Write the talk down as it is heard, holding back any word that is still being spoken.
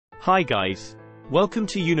Hi guys. Welcome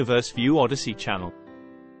to Universe View Odyssey channel.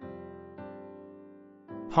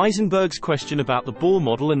 Heisenberg's question about the Bohr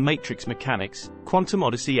model and matrix mechanics, Quantum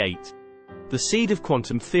Odyssey 8. The seed of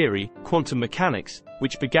quantum theory, quantum mechanics,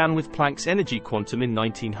 which began with Planck's energy quantum in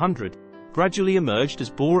 1900, gradually emerged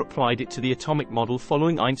as Bohr applied it to the atomic model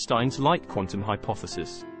following Einstein's light quantum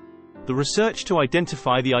hypothesis. The research to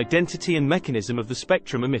identify the identity and mechanism of the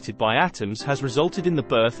spectrum emitted by atoms has resulted in the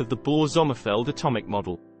birth of the Bohr-Sommerfeld atomic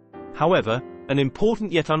model. However, an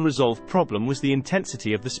important yet unresolved problem was the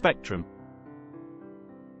intensity of the spectrum.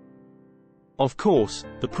 Of course,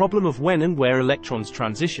 the problem of when and where electrons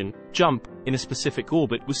transition, jump, in a specific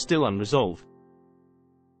orbit was still unresolved.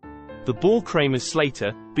 The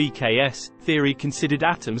Bohr-Kramers-Slater (BKS) theory considered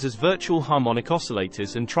atoms as virtual harmonic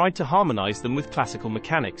oscillators and tried to harmonize them with classical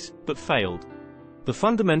mechanics, but failed. The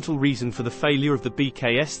fundamental reason for the failure of the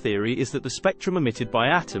BKS theory is that the spectrum emitted by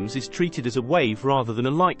atoms is treated as a wave rather than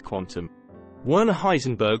a light quantum. Werner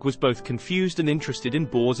Heisenberg was both confused and interested in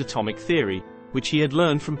Bohr's atomic theory, which he had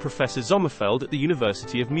learned from Professor Sommerfeld at the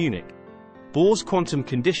University of Munich. Bohr's quantum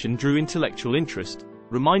condition drew intellectual interest,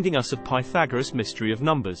 reminding us of Pythagoras' mystery of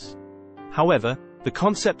numbers. However, the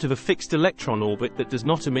concept of a fixed electron orbit that does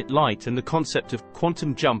not emit light and the concept of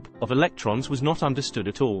quantum jump of electrons was not understood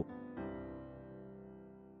at all.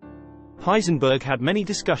 Heisenberg had many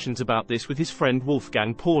discussions about this with his friend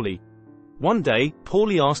Wolfgang Pauli. One day,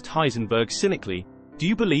 Pauli asked Heisenberg cynically, "Do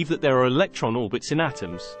you believe that there are electron orbits in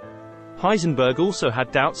atoms?" Heisenberg also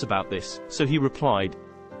had doubts about this, so he replied,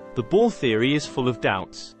 "The Bohr theory is full of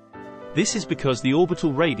doubts. This is because the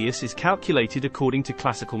orbital radius is calculated according to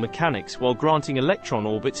classical mechanics while granting electron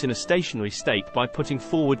orbits in a stationary state by putting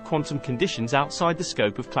forward quantum conditions outside the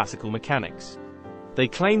scope of classical mechanics. They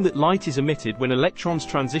claim that light is emitted when electrons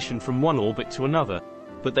transition from one orbit to another,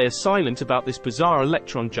 but they are silent about this bizarre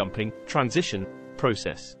electron jumping, transition,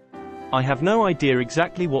 process. I have no idea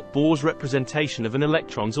exactly what Bohr's representation of an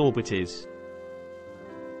electron's orbit is."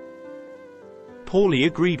 Pauli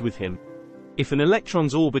agreed with him. If an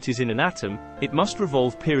electron's orbit is in an atom, it must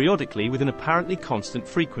revolve periodically with an apparently constant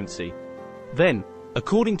frequency. Then,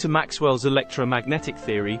 according to Maxwell's electromagnetic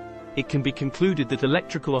theory, it can be concluded that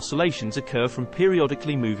electrical oscillations occur from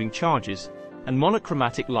periodically moving charges, and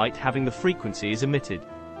monochromatic light having the frequency is emitted.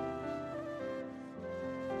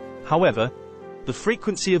 However, the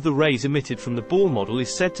frequency of the rays emitted from the Bohr model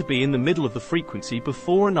is said to be in the middle of the frequency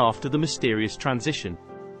before and after the mysterious transition.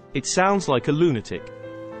 It sounds like a lunatic.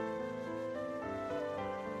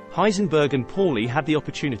 Heisenberg and Pauli had the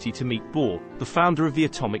opportunity to meet Bohr, the founder of the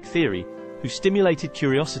atomic theory, who stimulated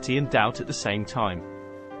curiosity and doubt at the same time.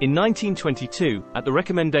 In 1922, at the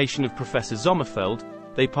recommendation of Professor Sommerfeld,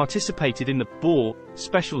 they participated in the Bohr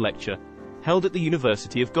special lecture, held at the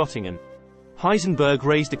University of Göttingen. Heisenberg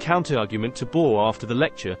raised a counter-argument to Bohr after the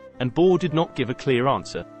lecture, and Bohr did not give a clear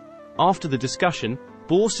answer. After the discussion,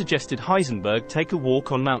 Bohr suggested Heisenberg take a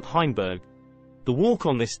walk on Mount Heisenberg. The walk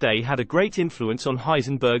on this day had a great influence on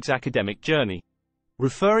Heisenberg's academic journey.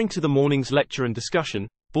 Referring to the morning's lecture and discussion,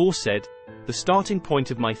 Bohr said, "The starting point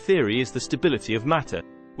of my theory is the stability of matter,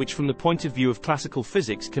 which from the point of view of classical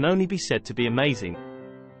physics can only be said to be amazing."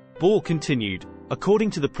 Bohr continued, "According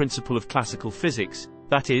to the principle of classical physics,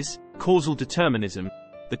 that is, causal determinism,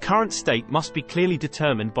 the current state must be clearly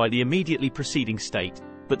determined by the immediately preceding state,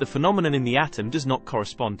 but the phenomenon in the atom does not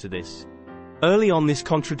correspond to this. Early on this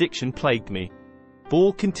contradiction plagued me."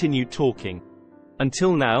 Bohr continued talking.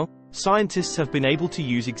 "Until now, scientists have been able to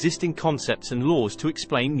use existing concepts and laws to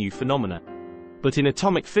explain new phenomena. But in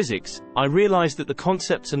atomic physics, I realized that the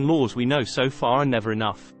concepts and laws we know so far are never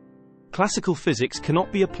enough. Classical physics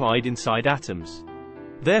cannot be applied inside atoms.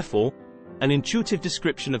 Therefore, an intuitive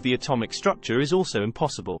description of the atomic structure is also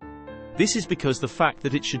impossible. This is because the fact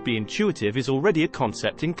that it should be intuitive is already a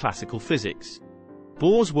concept in classical physics."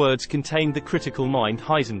 Bohr's words contained the critical mind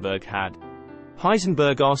Heisenberg had.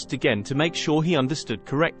 Heisenberg asked again to make sure he understood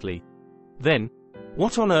correctly. Then,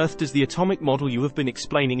 "What on earth does the atomic model you have been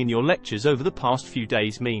explaining in your lectures over the past few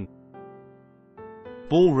days mean?"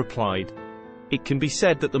 Bohr replied, "It can be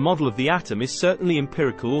said that the model of the atom is certainly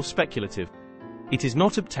empirical or speculative. It is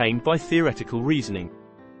not obtained by theoretical reasoning.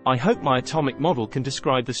 I hope my atomic model can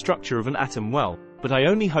describe the structure of an atom well, but I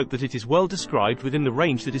only hope that it is well described within the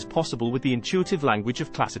range that is possible with the intuitive language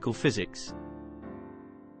of classical physics."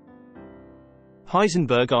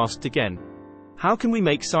 Heisenberg asked again, "How can we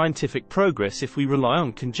make scientific progress if we rely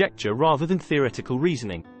on conjecture rather than theoretical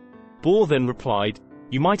reasoning?" Bohr then replied,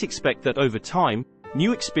 "You might expect that over time,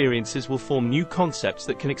 new experiences will form new concepts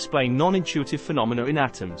that can explain non-intuitive phenomena in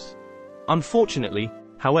atoms. Unfortunately,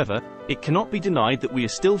 however, it cannot be denied that we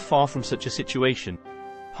are still far from such a situation."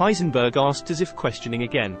 Heisenberg asked as if questioning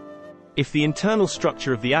again, If the internal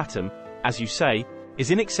structure of the atom, as you say,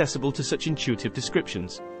 is inaccessible to such intuitive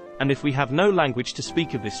descriptions, and if we have no language to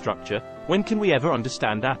speak of this structure, when can we ever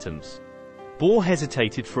understand atoms? Bohr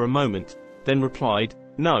hesitated for a moment, then replied,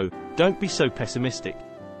 "No, don't be so pessimistic.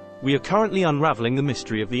 We are currently unraveling the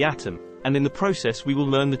mystery of the atom, and in the process we will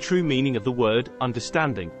learn the true meaning of the word,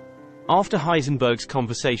 understanding." After Heisenberg's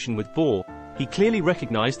conversation with Bohr, he clearly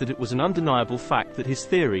recognized that it was an undeniable fact that his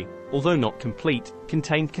theory, although not complete,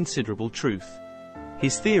 contained considerable truth.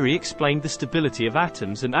 His theory explained the stability of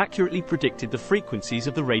atoms and accurately predicted the frequencies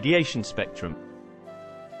of the radiation spectrum.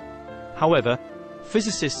 However,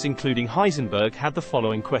 physicists including Heisenberg had the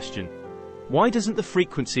following question. Why doesn't the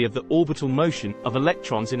frequency of the orbital motion of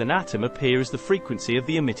electrons in an atom appear as the frequency of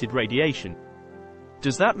the emitted radiation?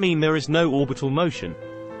 Does that mean there is no orbital motion?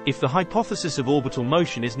 If the hypothesis of orbital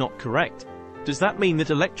motion is not correct, does that mean that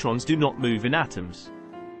electrons do not move in atoms?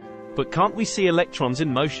 But can't we see electrons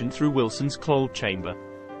in motion through Wilson's cold chamber?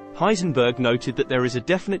 Heisenberg noted that there is a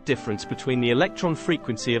definite difference between the electron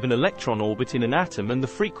frequency of an electron orbit in an atom and the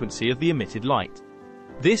frequency of the emitted light.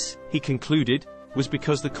 This, he concluded, was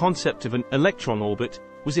because the concept of an electron orbit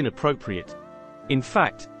was inappropriate. In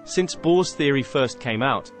fact, since Bohr's theory first came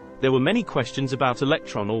out, there were many questions about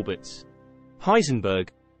electron orbits. Heisenberg,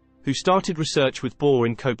 who started research with Bohr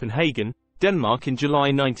in Copenhagen, Denmark in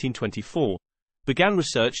July 1924, began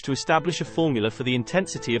research to establish a formula for the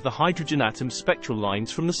intensity of the hydrogen atom's spectral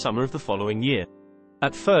lines from the summer of the following year.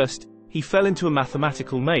 At first, he fell into a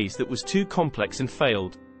mathematical maze that was too complex and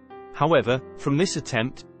failed. However, from this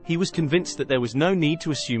attempt, he was convinced that there was no need to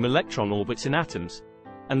assume electron orbits in atoms,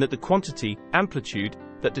 and that the quantity, amplitude,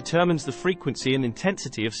 that determines the frequency and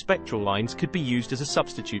intensity of spectral lines could be used as a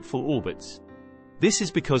substitute for orbits. This is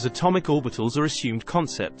because atomic orbitals are assumed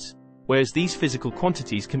concepts, whereas these physical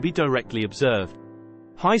quantities can be directly observed.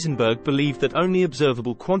 Heisenberg believed that only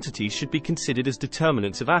observable quantities should be considered as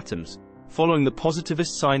determinants of atoms, following the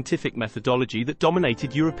positivist scientific methodology that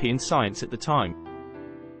dominated European science at the time.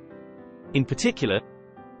 In particular,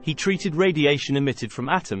 he treated radiation emitted from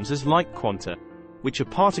atoms as light quanta, which are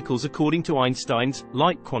particles according to Einstein's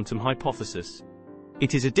light quantum hypothesis.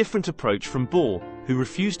 It is a different approach from Bohr, who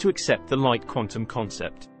refused to accept the light quantum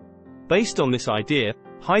concept. Based on this idea,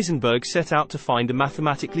 Heisenberg set out to find a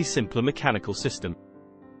mathematically simpler mechanical system.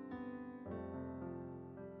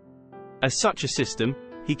 As such a system,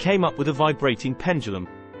 he came up with a vibrating pendulum,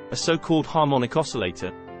 a so-called harmonic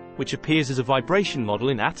oscillator, which appears as a vibration model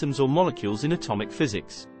in atoms or molecules in atomic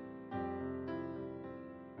physics.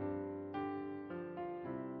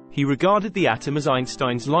 He regarded the atom as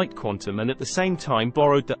Einstein's light quantum and at the same time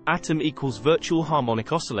borrowed the atom equals virtual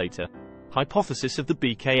harmonic oscillator hypothesis of the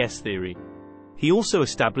BKS theory. He also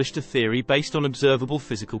established a theory based on observable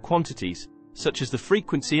physical quantities, such as the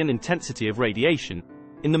frequency and intensity of radiation,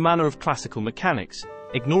 in the manner of classical mechanics,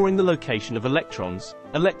 ignoring the location of electrons,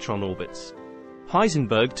 electron orbits.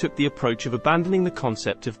 Heisenberg took the approach of abandoning the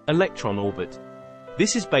concept of electron orbit.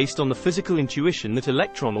 This is based on the physical intuition that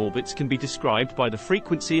electron orbits can be described by the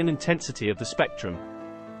frequency and intensity of the spectrum.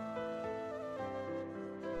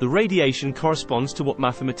 The radiation corresponds to what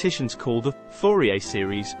mathematicians call the Fourier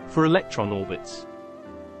series for electron orbits.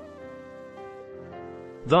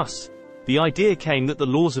 Thus, the idea came that the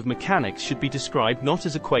laws of mechanics should be described not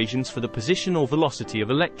as equations for the position or velocity of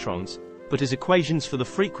electrons, but as equations for the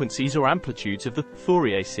frequencies or amplitudes of the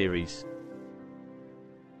Fourier series.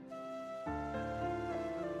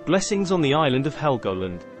 Blessings on the island of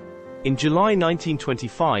Helgoland. In July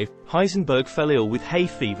 1925, Heisenberg fell ill with hay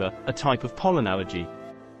fever, a type of pollen allergy.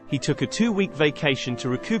 He took a 2-week vacation to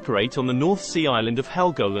recuperate on the North Sea island of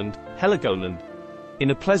Heligoland.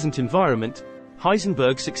 In a pleasant environment,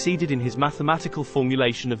 Heisenberg succeeded in his mathematical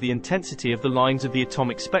formulation of the intensity of the lines of the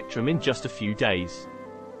atomic spectrum in just a few days.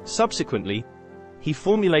 Subsequently, he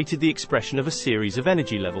formulated the expression of a series of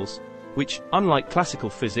energy levels, which, unlike classical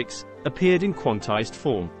physics, appeared in quantized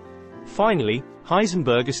form. Finally,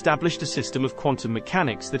 Heisenberg established a system of quantum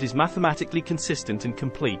mechanics that is mathematically consistent and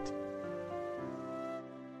complete.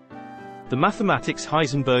 The mathematics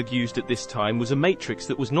Heisenberg used at this time was a matrix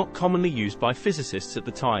that was not commonly used by physicists at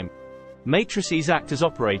the time. Matrices act as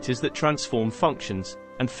operators that transform functions,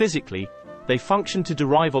 and physically, they function to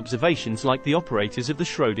derive observations like the operators of the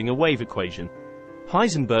Schrödinger wave equation.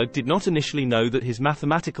 Heisenberg did not initially know that his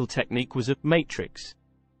mathematical technique was a matrix.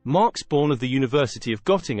 Marx Born of the University of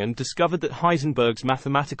Göttingen discovered that Heisenberg's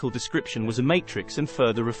mathematical description was a matrix and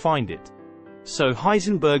further refined it. So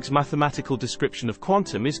Heisenberg's mathematical description of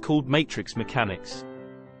quantum is called matrix mechanics.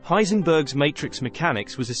 Heisenberg's matrix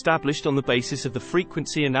mechanics was established on the basis of the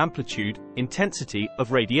frequency and amplitude, intensity,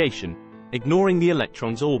 of radiation, ignoring the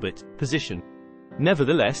electron's orbit, position.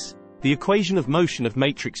 Nevertheless, The equation of motion of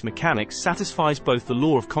matrix mechanics satisfies both the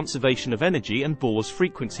law of conservation of energy and Bohr's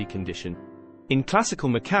frequency condition. In classical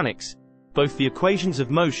mechanics, both the equations of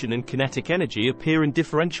motion and kinetic energy appear in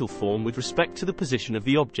differential form with respect to the position of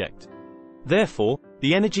the object. Therefore,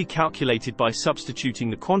 the energy calculated by substituting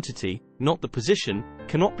the quantity, not the position,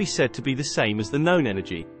 cannot be said to be the same as the known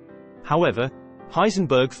energy. However,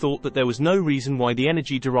 Heisenberg thought that there was no reason why the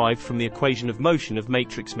energy derived from the equation of motion of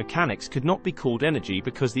matrix mechanics could not be called energy,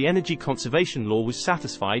 because the energy conservation law was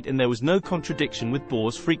satisfied and there was no contradiction with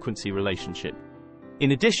Bohr's frequency relationship.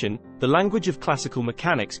 In addition, the language of classical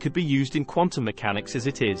mechanics could be used in quantum mechanics as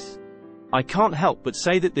it is. I can't help but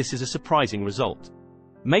say that this is a surprising result.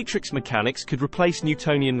 Matrix mechanics could replace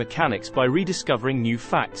Newtonian mechanics by rediscovering new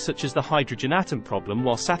facts such as the hydrogen atom problem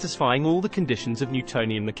while satisfying all the conditions of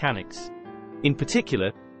Newtonian mechanics. In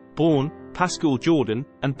particular, Born, Pascal Jordan,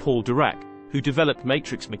 and Paul Dirac, who developed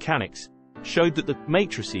matrix mechanics, showed that the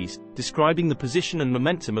matrices describing the position and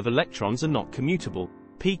momentum of electrons are not commutable.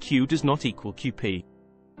 PQ does not equal QP.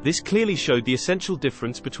 This clearly showed the essential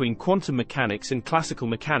difference between quantum mechanics and classical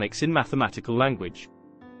mechanics in mathematical language.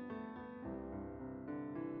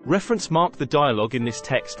 Reference mark. The dialogue in this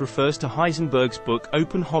text refers to Heisenberg's book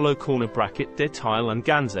Open hollow corner bracket Der Teil an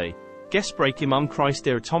Ganze, Gespräche im Kreis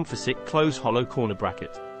der Atomphysik close hollow corner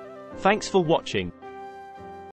bracket. Thanks for watching.